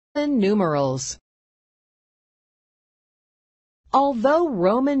Numerals. Although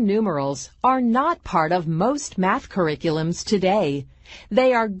Roman numerals are not part of most math curriculums today,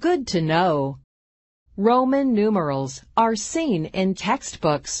 they are good to know. Roman numerals are seen in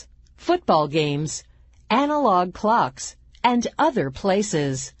textbooks, football games, analog clocks, and other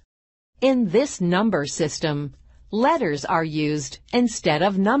places. In this number system, letters are used instead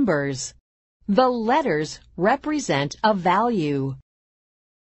of numbers. The letters represent a value.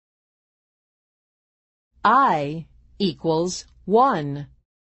 I equals 1.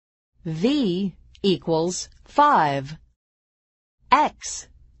 V equals 5. X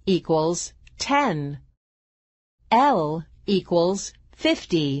equals 10. L equals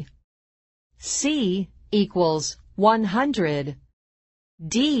 50. C equals 100.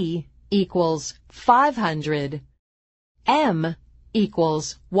 D equals 500. M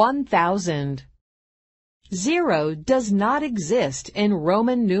equals 1000. 0 does not exist in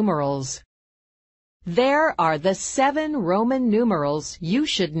Roman numerals. There are the 7 Roman numerals you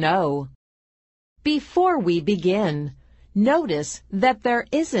should know. Before we begin, notice that there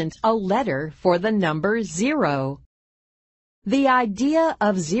isn't a letter for the number 0. The idea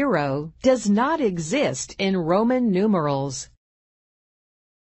of 0 does not exist in Roman numerals.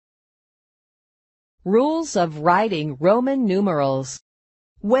 Rules of writing Roman numerals.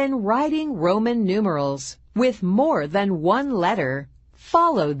 When writing Roman numerals with more than one letter,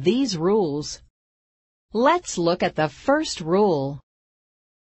 follow these rules. Let's look at the first rule.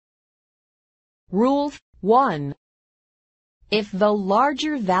 Rule 1. If the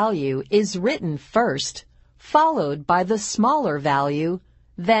larger value is written first, followed by the smaller value,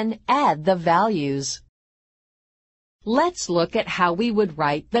 then add the values. Let's look at how we would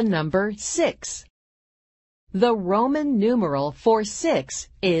write the number 6. The Roman numeral for 6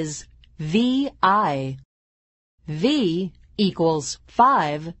 is VI. V equals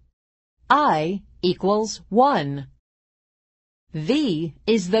 5. I equals 1. V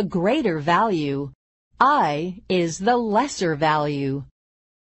is the greater value. I is the lesser value.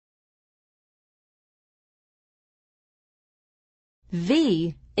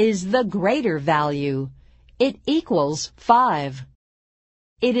 V is the greater value. It equals 5.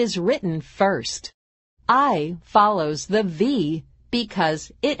 It is written first. I follows the V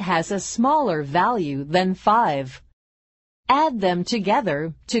because it has a smaller value than 5. Add them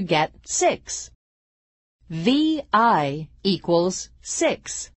together to get 6. VI equals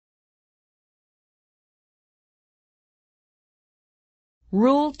 6.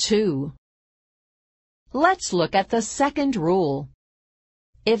 Rule 2. Let's look at the second rule.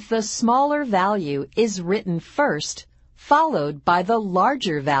 If the smaller value is written first, followed by the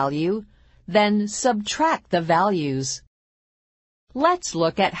larger value, then subtract the values. Let's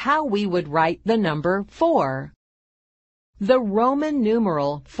look at how we would write the number 4. The Roman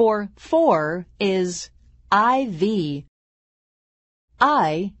numeral for 4 is IV.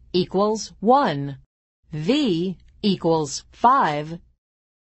 I equals 1. V equals 5.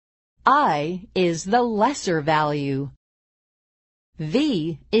 I is the lesser value.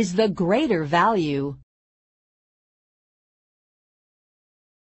 V is the greater value.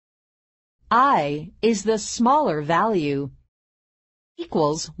 I is the smaller value.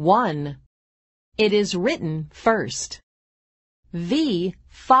 Equals 1. It is written first. V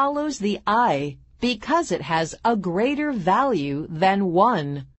follows the I because it has a greater value than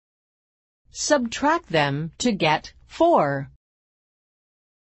 1. Subtract them to get 4.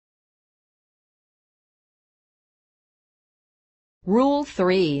 Rule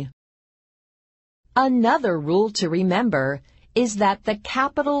 3. Another rule to remember is that the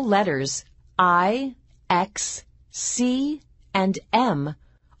capital letters I, X, C, and M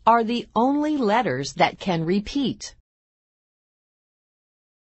are the only letters that can repeat.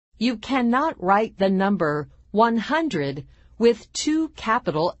 You cannot write the number 100 with 2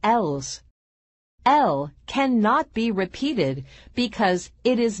 capital L's. L cannot be repeated because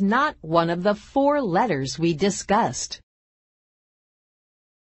it is not one of the 4 letters we discussed.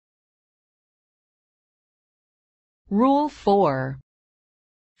 Rule 4.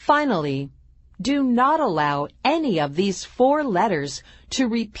 Finally, do not allow any of these 4 letters to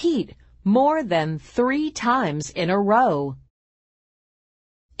repeat more than 3 times in a row.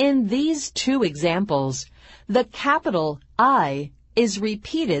 In these 2 examples, the capital I is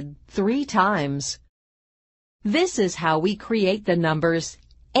repeated 3 times. This is how we create the numbers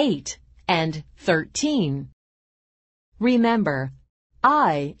 8 and 13. Remember,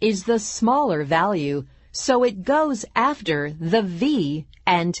 I is the smaller value, so it goes after the V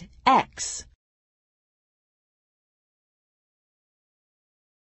and X.